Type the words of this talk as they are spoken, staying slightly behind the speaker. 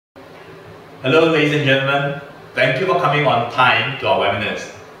Hello ladies and gentlemen, thank you for coming on time to our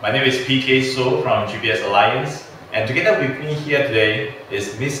webinars. My name is PK So from GPS Alliance, and together with me here today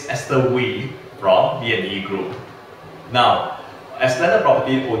is Miss Esther Wee from B&E Group. Now, as landed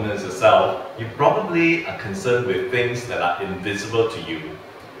property owners yourself, you probably are concerned with things that are invisible to you.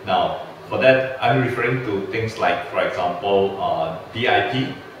 Now, for that, I'm referring to things like, for example,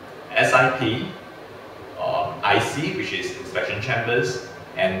 BIP, SIP, IC, which is inspection chambers,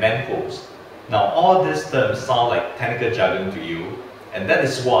 and manholes. Now, all these terms sound like technical jargon to you, and that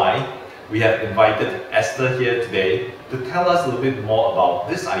is why we have invited Esther here today to tell us a little bit more about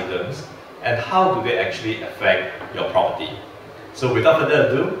these items and how do they actually affect your property. So without further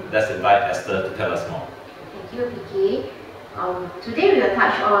ado, let's invite Esther to tell us more. Thank you, PK. Today we will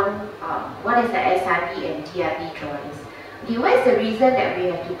touch on what is the SIP and DIP drawings. Okay, what is the reason that we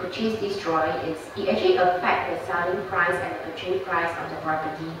have to purchase this drawing is it actually affects the selling price and the purchase price of the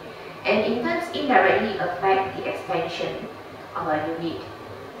property, and in turn indirectly affect the extension of a unit.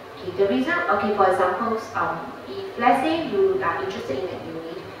 Okay, the reason, for example, if let's say you are interested in a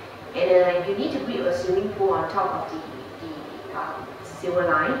unit and you need to build a swimming pool on top of the sewer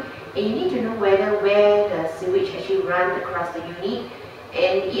line, and you need to know where the sewage actually runs across the unit,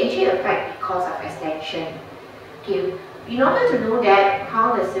 and it actually affects the cost of extension. Okay, in order to know that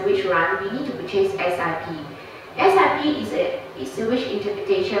how the sewage runs, we need to purchase SIP. SIP is a sewage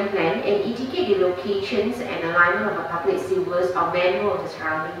interpretation plan and indicate the locations and alignment of a public sewers or manhole of the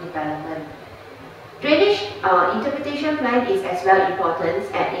surrounding development. Drainage interpretation plan is as well important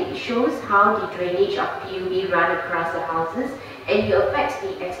as it shows how the drainage of PUB run across the houses, and it affects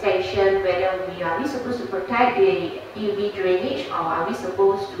the extension, whether are we supposed to protect the PUB drainage or are we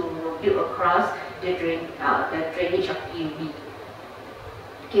supposed to build across the drainage of PUB.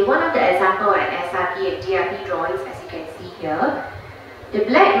 Okay, one of the examples at SIP and DIP drawings, as you can see here, the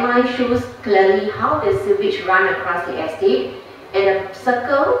black line shows clearly how the sewage run across the estate, and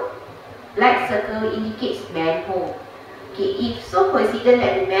the black circle indicates manhole. Okay, if so coincident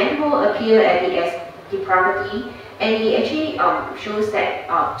that the manhole appear at the property, and it actually shows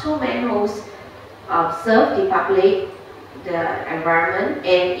that two manholes serve to populate the environment,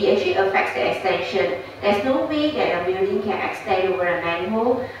 and it actually affects the extension. There's no way that a building can extend over a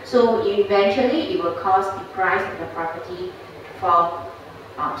manhole, so eventually it will cause the price of the property to fall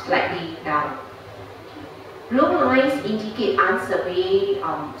slightly down. Blue lines indicate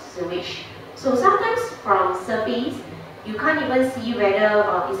unsurveyed sewage. So sometimes from surface, you can't even see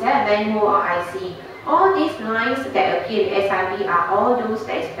whether is there a manhole or IC. All these lines that appear in SIP are all those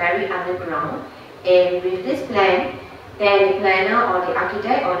that is buried underground. And with this plan, then the planner or the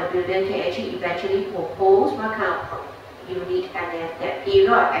architect or the builder can actually eventually propose what kind of unit and then the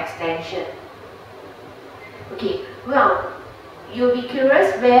area of extension. Okay, well, you'll be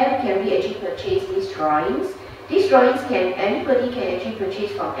curious where can we actually purchase these drawings. These drawings anybody can actually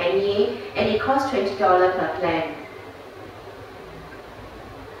purchase from NEA, and it costs $20 per plan.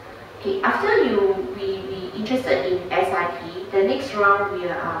 Okay, after you be interested in SIP, the next round we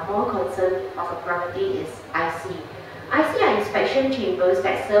are more concerned of a property is IC. IC are inspection chambers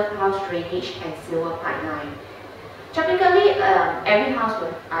that serve house drainage and sewer pipeline. Typically, every house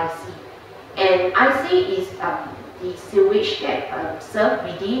will have IC, and IC is the sewage that serve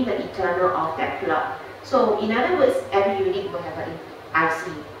within the internal of that plot. So, in other words, every unit will have an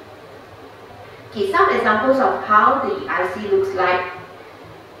IC. Okay, some examples of how the IC looks like.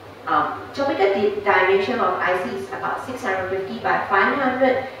 Typical dimension of IC is about 650 by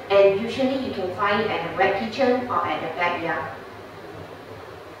 500, and usually you can find it at the wet kitchen or at the backyard.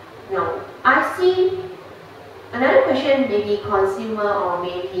 Now, IC, another question maybe consumer or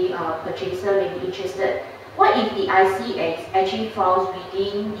maybe purchaser may be interested. What if the IC actually falls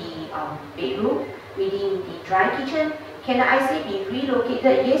within the bedroom, within the dry kitchen? Can the IC be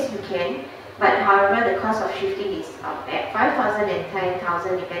relocated? Yes, you can. But however, the cost of shifting is at $5,000 and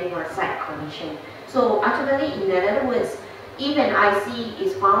 $10,000 depending on site condition. So ultimately, in other words, if an IC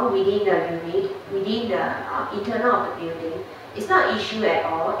is found within the unit, within the internal of the building, it's not an issue at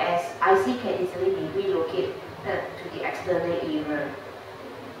all, as IC can easily be relocated to the external area.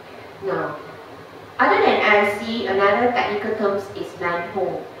 Now, other than IC, another technical term is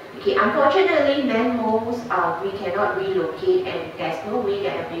manhole. Okay, unfortunately, manholes we cannot relocate, and there's no way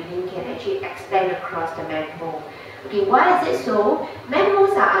that a building can actually extend across the manhole. Okay, why is it so?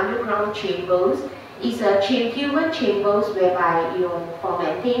 Manholes are underground chambers. It's a human chambers whereby for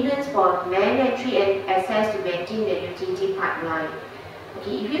maintenance, for man entry and access to maintain the utility pipeline.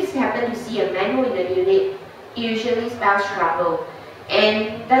 Okay, if you happen to see a manhole in the unit, it usually spells trouble.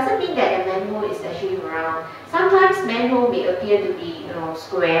 And doesn't mean that the manhole is actually round. Sometimes manhole may appear to be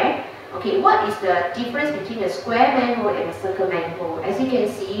square, Okay, what is the difference between a square manhole and a circle manhole? As you can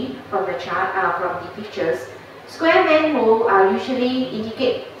see from the chart, from the pictures, square manhole usually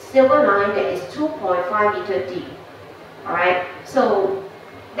indicate silver line that is 2.5 meter deep. Alright, so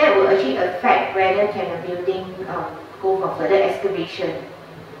that will actually affect whether can a building go for further excavation.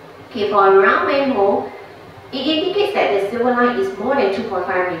 Okay, for a round manhole, it indicates that the silver line is more than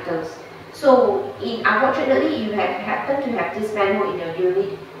 2.5 meters. So, unfortunately, you happen to have this manhole in your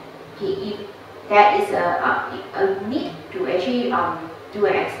unit. Okay, if there is a need to actually do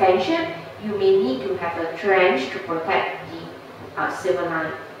an extension, you may need to have a trench to protect the silver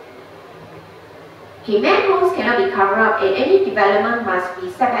line. Okay, manholes cannot be covered up, and any development must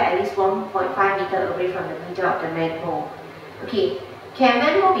be set back at least 1.5 meter away from the middle of the manhole. Okay, can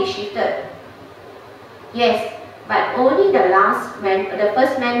manhole be shifted? Yes, but only the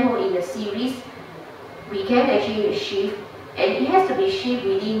first manhole in the series we can actually shift, and it has to be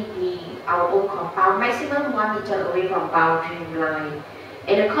shifted within our own compound, maximum 1 meter away from boundary line.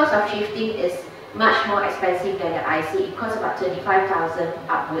 And the cost of shifting is much more expensive than the IC. It costs about 35,000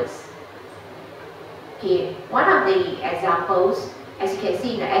 upwards. Okay, one of the examples, as you can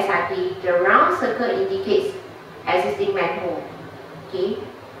see in the SIP, the round circle indicates existing manhole. Okay,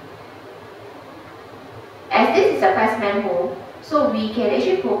 as this is a first manhole, so we can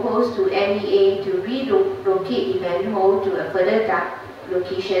actually propose to MEA to relocate the manhole to a further dark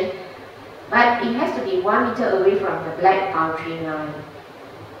location, but it has to be 1 meter away from the black boundary line.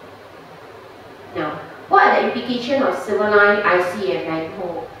 Now, what are the implications of silver line, IC and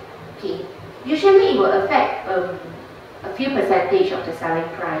manhole? Okay, usually it will affect a few percentage of the selling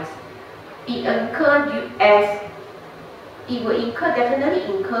price. It will definitely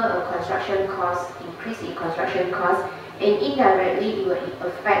incur a construction cost, increase in construction cost, and indirectly it will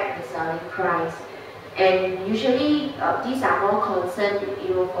affect the selling price. And usually these are more concerned,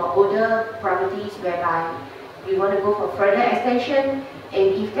 for older properties whereby you want to go for further extension, and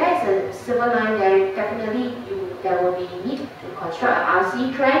if there is a silver line, then definitely there will be need to construct an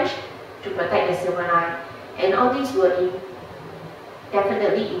RC trench to protect the silver line, and all these will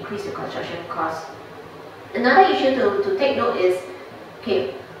definitely increase the construction cost. Another issue to take note is,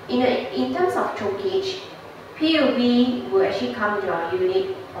 okay, in terms of chokage, PUB will actually come to our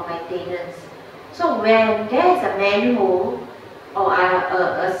unit for maintenance. So when there is a manhole or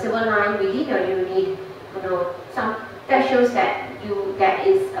a silver line within your unit, that shows that that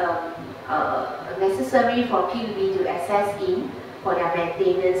is necessary for PUB to access in for their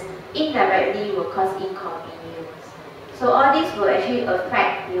maintenance, indirectly will cause inconvenience. So all this will actually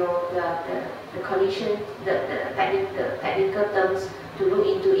affect the condition, the technical terms to look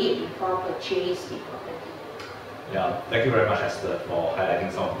into it before purchase the property. Yeah, thank you very much, Esther, for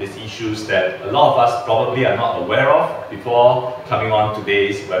highlighting some of these issues that a lot of us probably are not aware of before coming on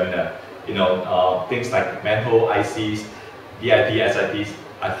today's webinar. Things like manhole, ICs, VIP, SIPs.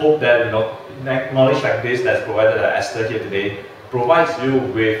 I hope that knowledge like this that's provided by Esther here today provides you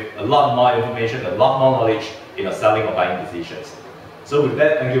with a lot more information, a lot more knowledge in selling or buying decisions. So with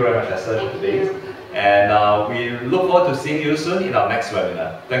that, thank you very much, Esther, for today. And we look forward to seeing you soon in our next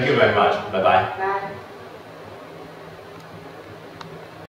webinar. Thank you very much. Bye-bye. Bye.